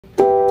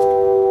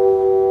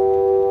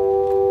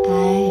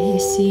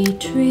see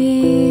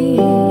trees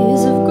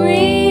of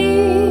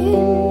green,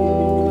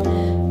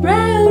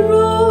 red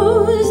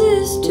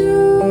roses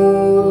too.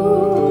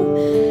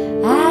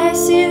 I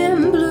see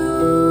them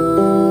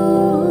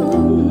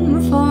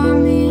bloom for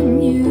me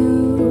and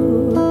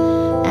you,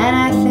 and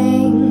I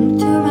think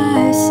to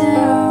myself,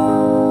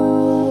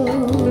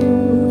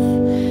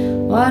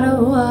 what a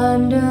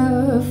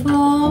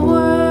wonderful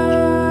world.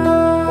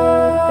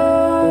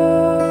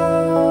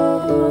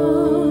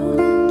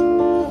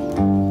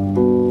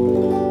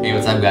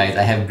 What's up, guys?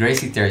 I have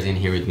Gracie Terzian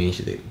here with me.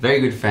 She's a very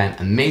good friend,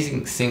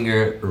 amazing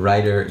singer,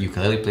 writer,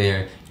 ukulele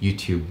player,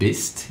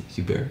 YouTubist.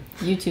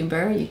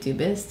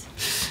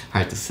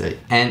 Hard to say.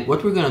 And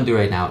what we're gonna do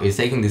right now is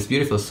taking this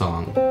beautiful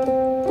song,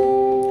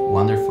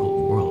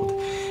 Wonderful World,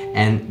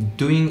 and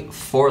doing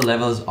 4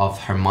 levels of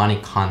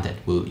harmonic content.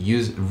 We'll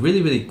use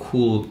really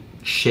cool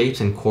shapes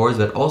and chords,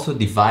 but also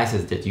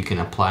devices that you can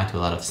apply to a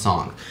lot of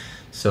songs.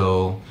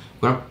 So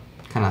we're gonna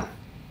kind of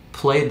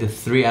play the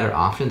 3 other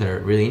options that are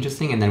really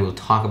interesting, and then we'll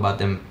talk about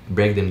them,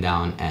 break them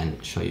down, and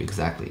show you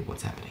exactly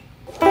what's happening.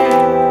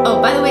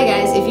 Oh, by the way,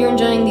 guys, if you're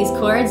enjoying these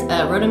chords,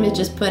 Rotem has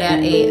just put out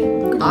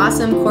an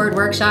awesome chord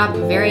workshop,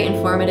 very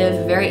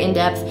informative, very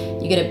in-depth.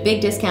 You get a big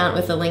discount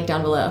with the link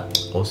down below.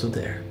 Also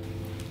there.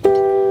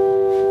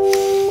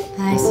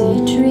 I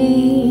see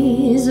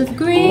trees of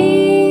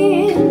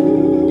green,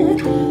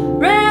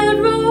 red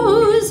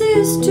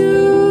roses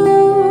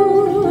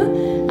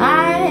too.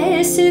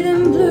 I see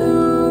them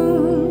bloom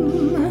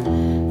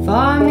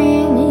for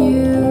me and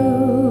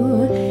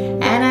you,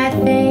 and I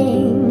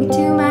think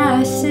to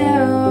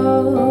myself,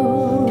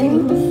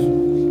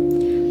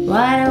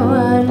 what a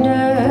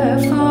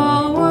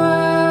wonderful world.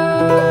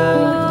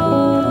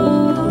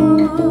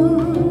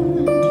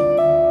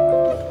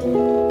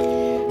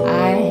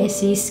 I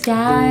see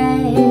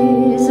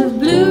skies of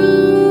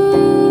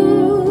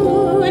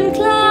blue and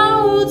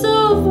clouds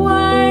of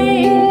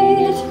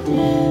white,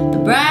 the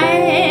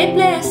bright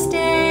blessed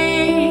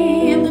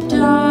day and the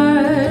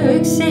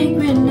dark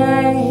sacred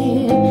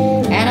night,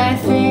 and I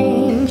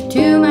think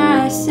to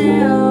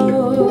myself,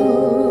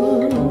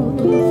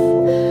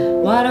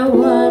 what a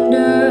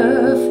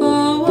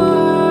wonderful world.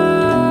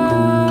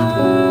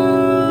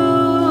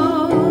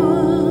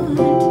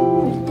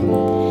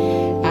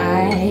 I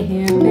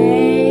hear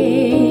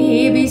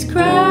babies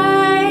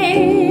cry,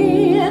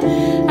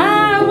 I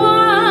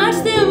watch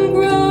them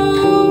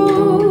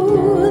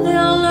grow,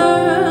 they'll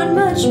learn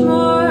much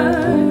more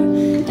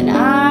than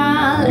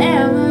I'll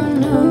ever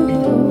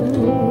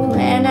know,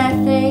 and I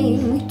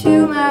think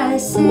to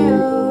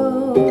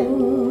myself,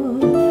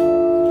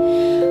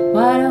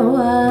 what a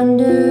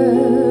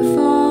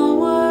wonderful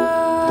world.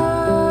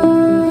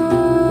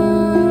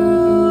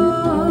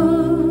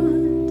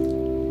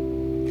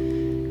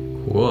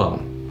 Cool.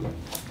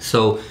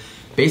 So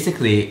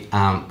basically,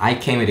 I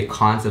came with the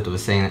concept of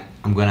saying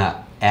I'm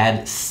gonna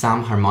add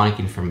some harmonic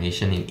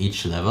information in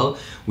each level.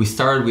 We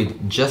started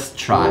with just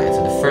triads.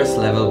 So the first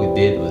level we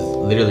did was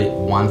literally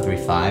 1, 3,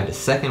 5. The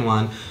second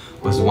one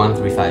was 1,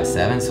 3, 5,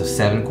 7. So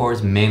 7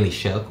 chords, mainly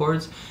shell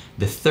chords.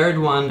 The third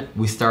one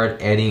we started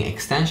adding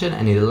extension,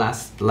 and in the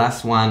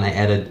last one I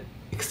added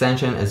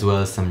extension as well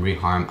as some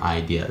reharm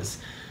ideas.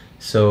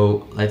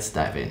 So let's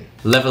dive in.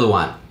 Level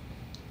 1.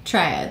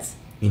 Triads.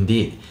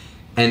 Indeed.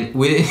 And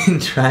within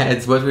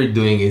triads, what we're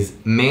doing is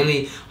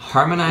mainly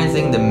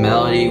harmonizing the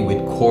melody with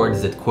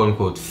chords that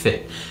quote-unquote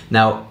fit.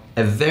 Now,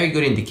 a very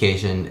good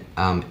indication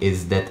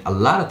is that a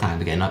lot of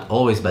times, again, not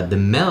always, but the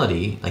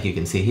melody, like you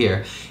can see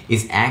here,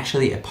 is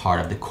actually a part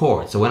of the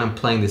chord. So when I'm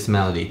playing this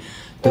melody,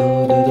 do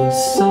do do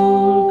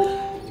sol,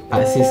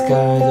 I see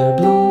skies are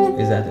blue.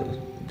 Is that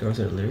those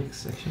are the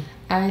lyrics section?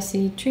 I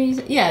see trees.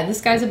 Yeah, the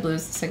skies are blue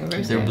is the second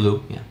verse. They're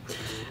blue, yeah.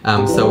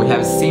 So we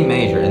have C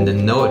major, and the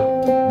note,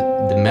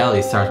 the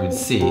melody starts with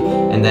C,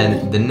 and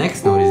then the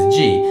next note is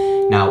G.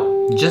 Now,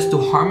 just to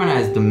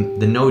harmonize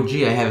the note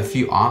G, I have a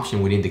few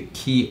options within the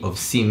key of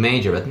C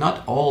major, but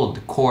not all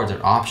the chords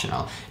are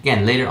optional.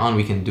 Again, later on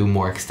we can do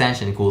more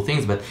extension and cool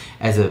things, but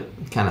as a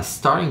kind of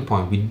starting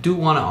point, we do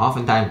want to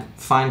oftentimes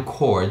find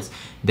chords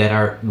that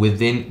are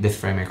within the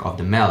framework of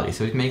the melody.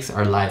 So it makes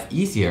our life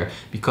easier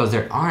because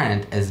there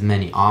aren't as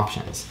many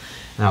options.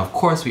 Now, of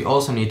course, we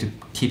also need to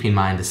keep in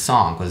mind the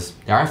song, because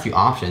there are a few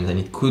options, and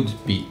it could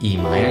be E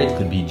minor, it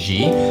could be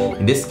G.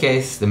 In this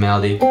case, the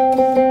melody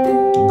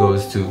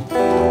goes to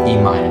E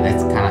minor.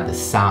 That's kind of the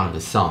sound of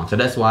the song. So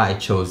that's why I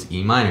chose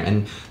E minor.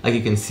 And like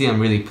you can see, I'm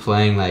really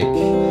playing like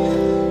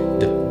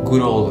the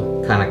good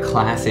old kind of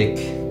classic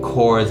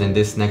chords in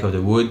this neck of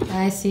the wood.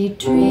 I see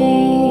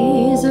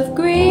trees of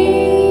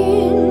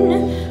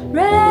green,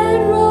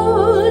 red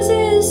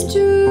roses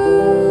too.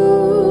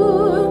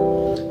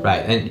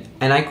 Right,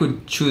 and I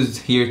could choose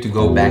here to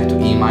go back to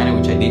E minor,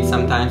 which I did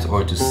sometimes,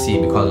 or to C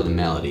because of the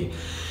melody.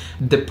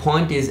 The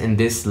point is, in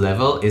this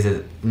level, is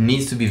it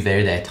needs to be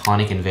very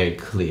diatonic and very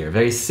clear,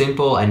 very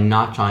simple, and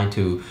not trying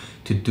to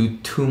do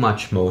too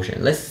much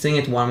motion. Let's sing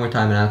it one more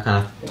time, and I'll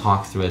kind of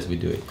talk through as we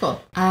do it. Cool.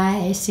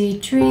 I see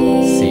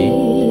trees C,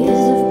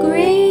 of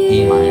green,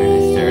 E minor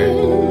is third,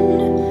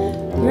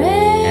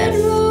 red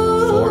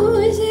F4,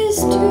 roses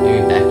too.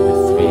 doing back to the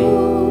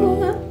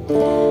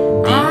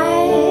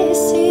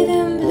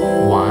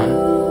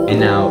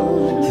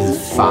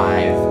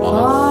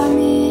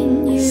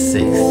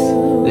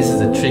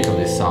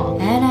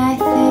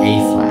A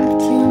flat,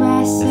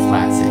 the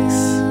flat 6.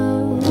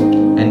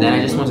 And then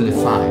I just want to do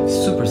 5.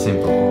 Super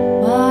simple.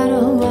 What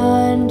a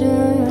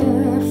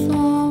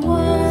wonderful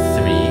world.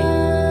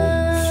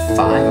 3,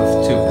 5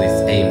 of 2, please,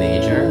 A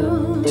major,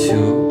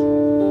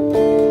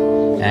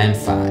 2, and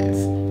 5,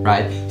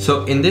 right?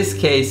 So in this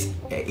case,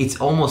 it's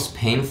almost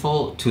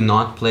painful to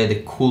not play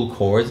the cool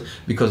chords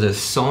because there's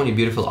so many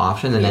beautiful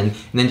options, and then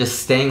just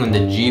staying on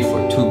the G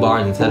for 2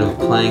 bars instead of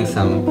playing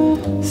some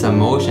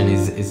motion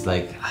is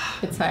like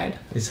It's hard.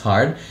 It's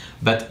hard,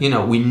 but you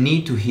know, we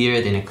need to hear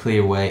it in a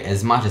clear way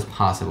as much as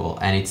possible,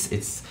 and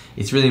it's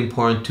really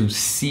important to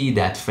see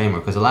that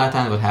framework, because a lot of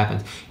times what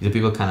happens is that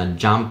people kind of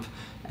jump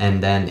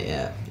and then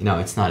you know,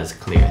 it's not as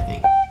clear, I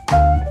think.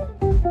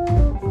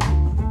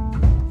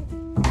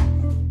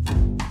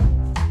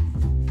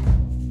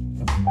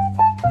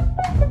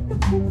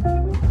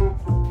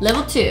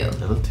 Level 2.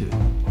 Level 2.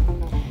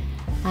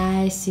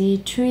 I see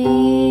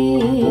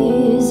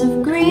trees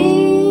of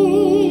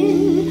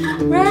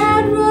green,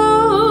 red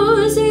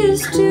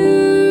roses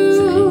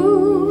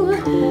too.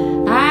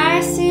 I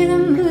see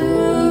them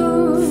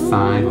blue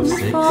 5 of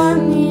 6, for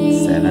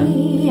me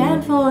 7,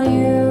 and for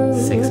you.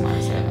 6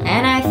 minus 7,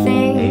 And I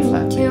think A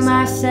flat, to please.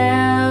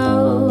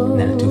 myself,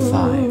 then a 2,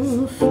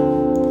 5,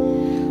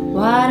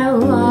 what a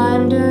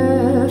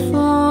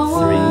wonderful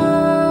 3,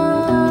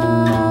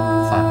 world.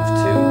 5 of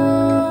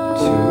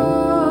 2,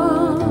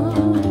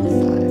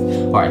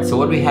 2, 5. Alright, so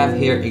what we have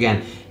here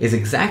again is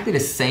exactly the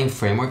same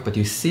framework, but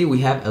you see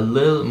we have a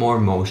little more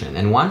motion.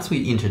 And once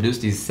we introduce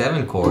these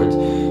 7 chords,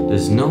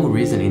 there's no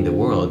reason in the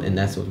world, and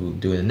that's what we'll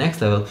do in the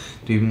next level,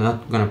 we're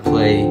not gonna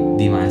play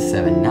D minus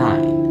 7,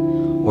 9,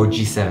 or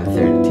G7,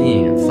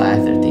 13, or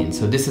flat 13.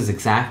 So this is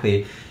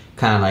exactly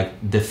kind of like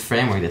the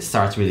framework that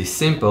starts really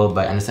simple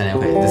by understanding,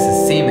 okay, this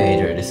is C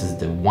major, this is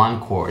the 1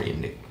 chord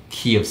in the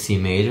key of C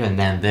major, and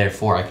then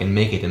therefore I can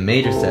make it a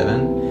major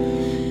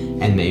 7,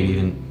 and maybe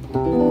even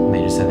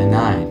major 7,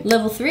 9.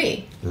 Level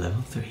 3.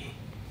 Level 3.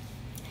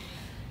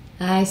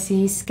 I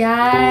see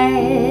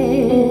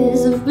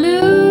skies of blue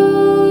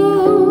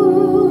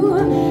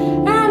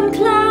and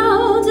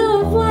clouds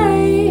of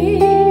white,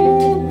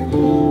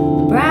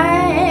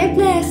 bright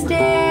blessed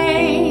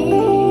day,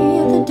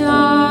 the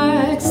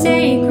dark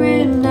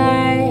sacred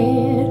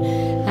night,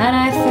 and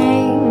I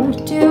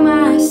think to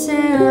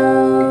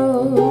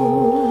myself,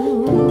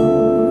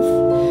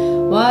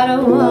 what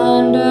a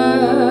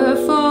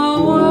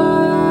wonderful world.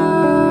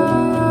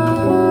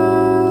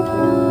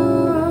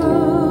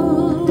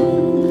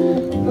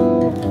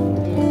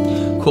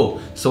 Cool.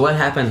 So what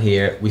happened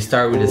here, we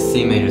start with a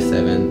C major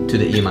 7 to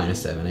the E minor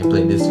 7. I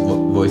played this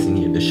voice in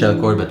here, the shell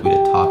chord, but with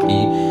a top E, G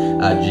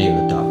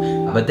on the top.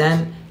 But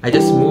then I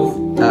just move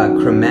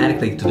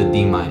chromatically to the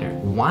D minor.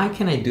 Why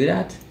can I do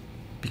that?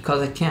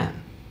 Because I can.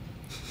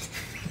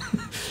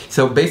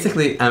 So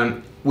basically,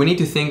 we need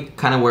to think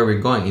kind of where we're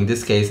going. In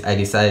this case, I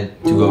decided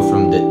to go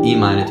from the E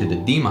minor to the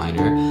D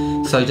minor.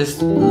 So I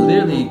just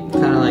literally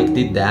kind of like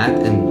did that,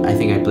 and I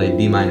think I played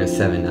D minor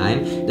 7,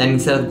 9. Then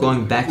instead of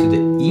going back to the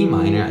E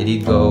minor, I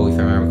did go, if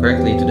I remember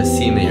correctly, to the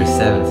C major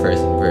 7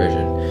 first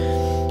version.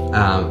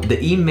 The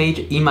E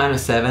minor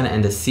 7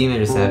 and the C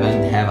major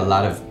 7 have a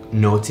lot of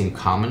notes in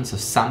common, so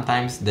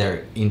sometimes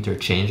they're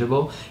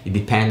interchangeable. It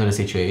depends on the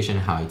situation,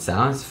 how it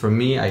sounds. For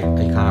me, I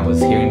kind of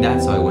was hearing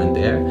that, so I went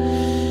there.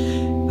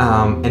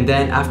 And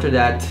then after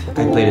that,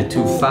 I played a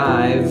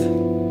 2-5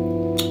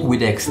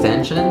 with the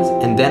extensions,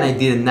 and then I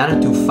did another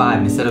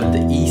 2-5. Instead of the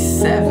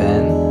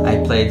E7,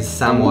 I played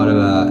somewhat of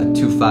a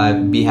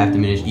 2-5 B half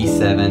diminished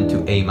E7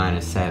 to A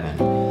minor 7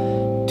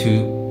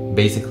 to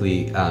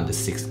basically the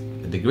 6th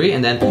degree,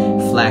 and then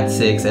flat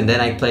 6, and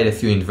then I played a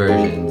few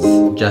inversions,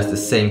 just the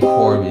same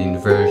chord with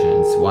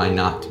inversions. Why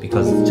not?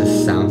 Because it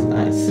just sounds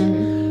nice.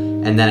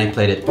 And then I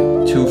played a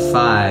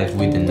 2-5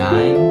 with the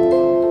 9.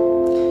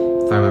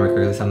 If I remember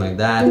correctly, something like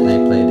that, and I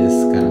played this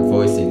kind of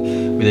voicing.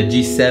 With a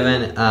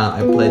G7,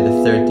 I played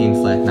the 13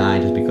 flat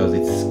 9 just because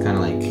it's kind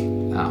of like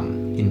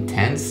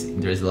intense,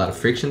 there's a lot of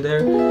friction there.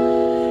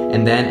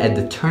 And then at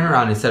the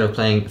turnaround, instead of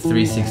playing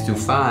 3, 6, 2,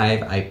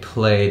 5, I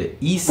played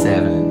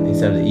E7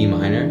 instead of the E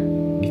minor,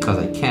 because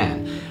I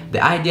can.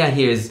 The idea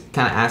here is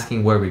kind of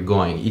asking where we're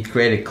going. It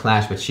created a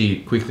clash, but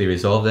she quickly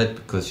resolved it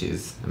because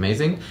she's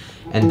amazing.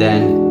 And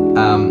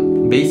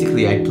then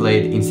basically I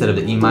played, instead of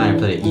the E minor, I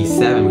played an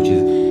E7, which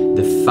is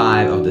the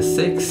 5 of the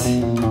 6,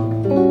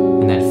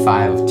 and then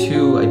 5 of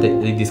 2. I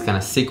did this kind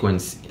of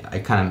sequence. I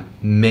kind of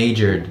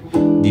majored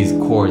these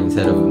chords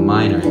instead of a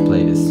minor. I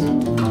played this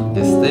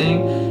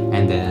thing,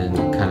 and then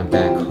kind of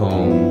back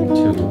home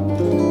to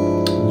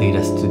lead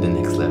us to the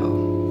next level.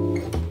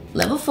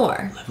 Level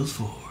 4. Level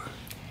 4.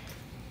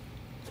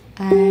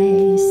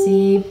 I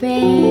see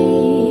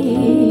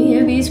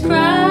babies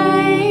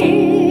cry.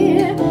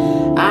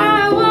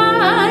 I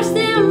watch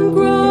them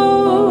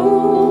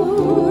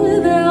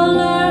grow. They'll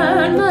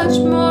learn much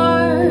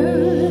more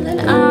than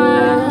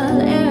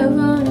I'll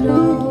ever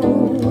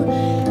know.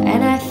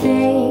 And I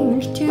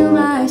think to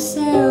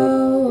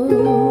myself,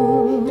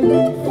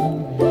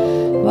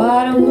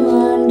 what a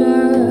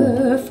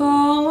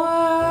wonderful world.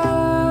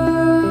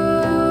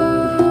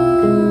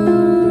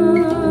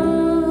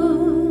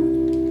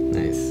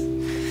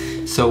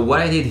 So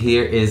what I did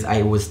here is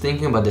I was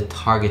thinking about the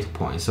target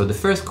point. So the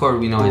first chord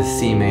we know is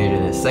C major,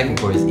 and the second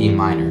chord is E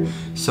minor.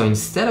 So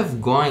instead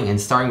of going and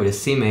starting with a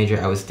C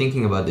major, I was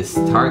thinking about this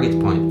target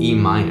point, E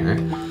minor,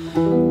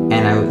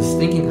 and I was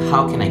thinking,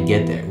 how can I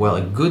get there? Well,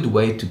 a good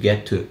way to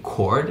get to a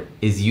chord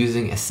is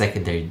using a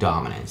secondary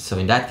dominant. So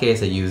in that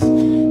case, I use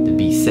the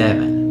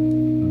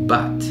B7,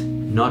 but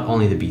not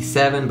only the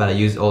B7, but I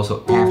use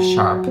also F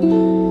sharp,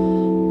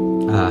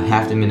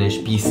 half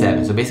diminished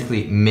B7. So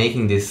basically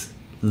making this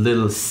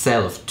little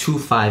cell of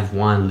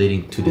 2-5-1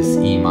 leading to this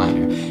E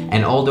minor.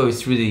 And although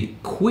it's really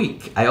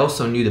quick, I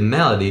also knew the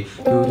melody,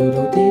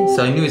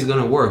 so I knew it's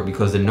gonna work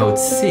because the note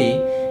C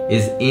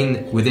is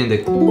within the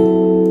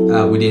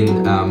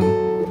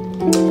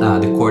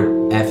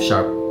chord F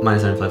sharp minor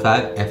 7 flat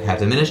 5, F half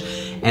diminished,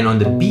 and on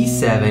the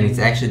B7 it's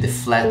actually the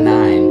flat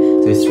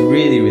 9, so it's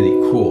really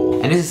cool.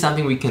 And this is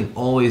something we can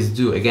always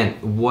do. Again,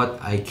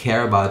 what I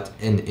care about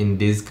in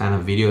these kind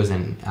of videos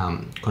and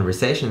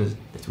conversations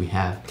that we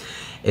have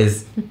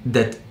is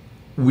that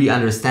we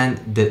understand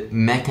the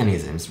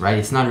mechanisms, right?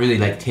 It's not really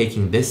like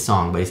taking this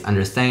song, but it's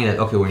understanding that,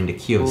 okay, we're in the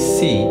key of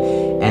C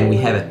and we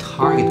have a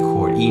target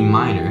chord, E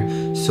minor,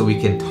 so we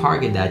can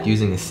target that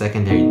using a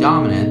secondary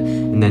dominant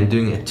and then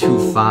doing a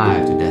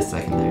 2-5 to that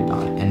secondary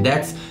dominant. And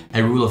that's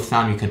a rule of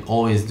thumb you can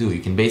always do.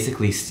 You can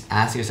basically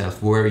ask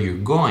yourself where you're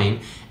going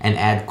and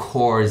add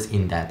chords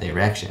in that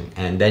direction.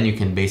 And then you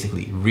can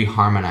basically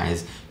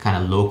reharmonize kind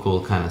of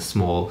local, kind of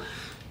small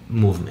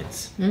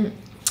movements.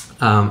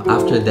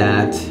 After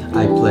that,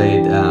 I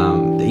played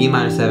the E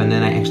minor 7,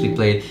 then I actually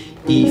played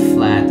E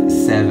flat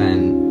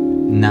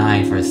 7,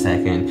 9 for a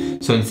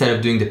second. So instead of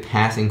doing the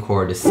passing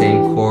chord, the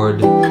same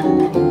chord,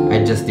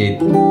 I just did,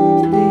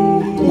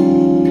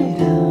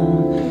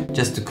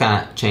 just to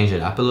kind of change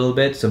it up a little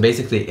bit. So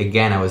basically,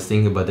 again, I was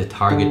thinking about the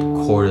target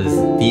chord as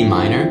D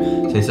minor.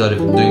 So instead of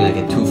doing like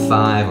a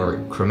 2-5 or a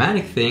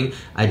chromatic thing,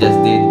 I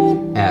just did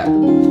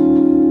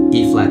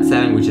E flat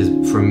 7, which is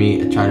for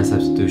me a triad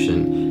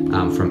substitution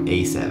from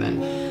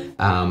A7.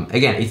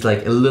 Again, it's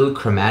like a little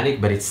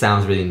chromatic, but it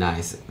sounds really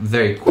nice.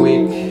 Very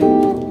quick.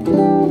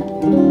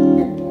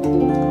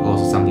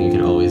 Also something you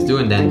can always do.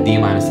 And then D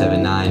minor 7,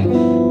 9,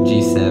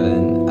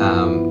 G7.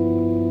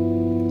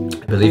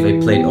 I believe I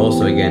played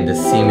also again the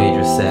C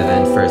major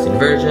 7 first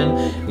inversion,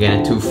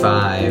 again a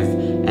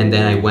 2-5, and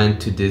then I went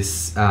to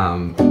this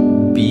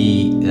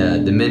B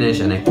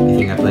diminished, and I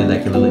think I played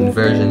like a little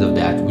inversion of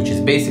that, which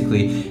is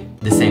basically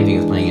the same thing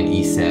as playing an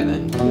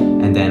E7,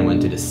 and then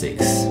went to the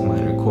 6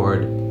 minor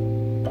chord,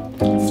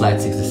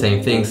 flat 6, the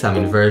same thing, some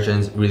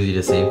inversions, really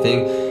the same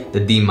thing. The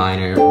D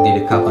minor,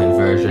 did a couple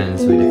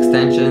inversions with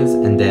extensions,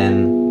 and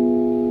then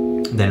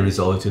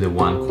resolved to the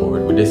 1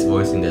 chord with this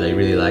voicing that I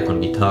really like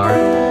on guitar.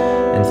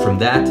 And from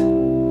that,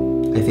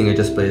 I think I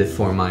just played the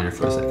 4 minor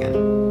for a second,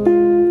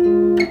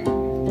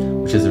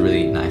 which is a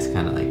really nice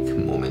kind of like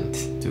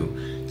moment to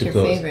your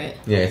close. Favorite?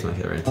 Yeah, it's my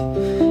favorite.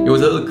 It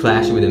was a little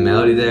clashy with the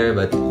melody there,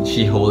 but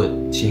she held it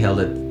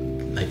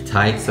like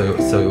tight, so it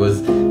was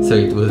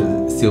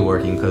still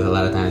working, because a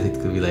lot of times it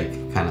could be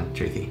like kind of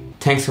tricky.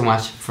 Thanks so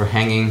much for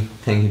hanging.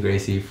 Thank you,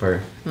 Gracie,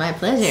 for my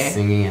pleasure.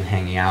 Singing and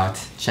hanging out.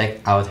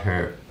 Check out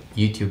her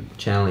YouTube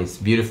channel, it's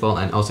beautiful,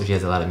 and also she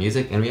has a lot of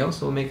music, and we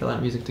also make a lot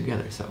of music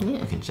together, so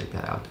you can check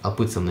that out. I'll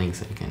put some links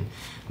so you can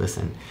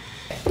listen.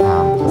 See you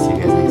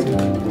guys next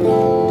week.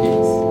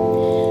 Peace.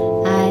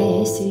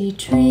 I see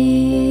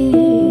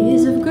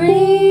trees of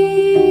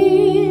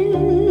green,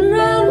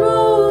 red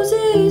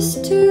roses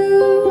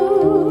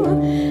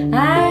too.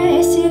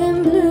 I see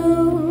them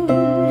bloom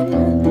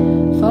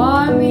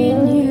for me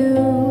and you,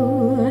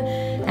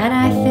 and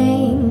I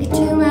think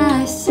to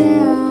myself,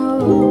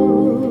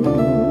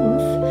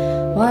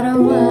 what a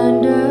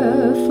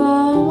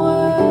wonderful world.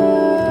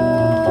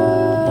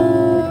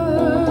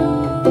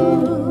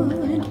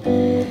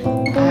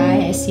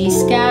 I see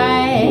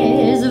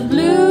skies of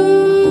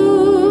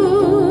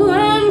blue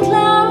and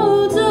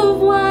clouds of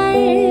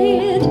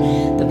white,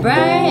 the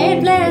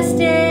bright blessed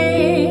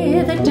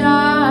day, the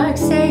dark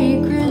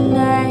sacred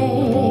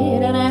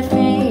night, and I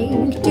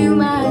think to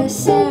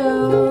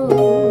myself,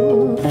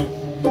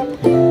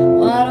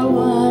 what a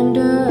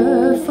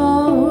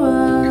wonderful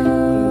world.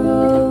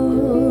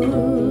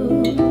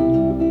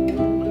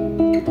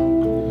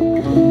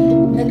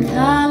 The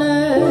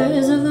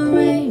colors of the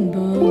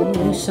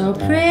rainbow, so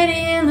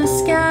pretty in the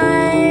sky,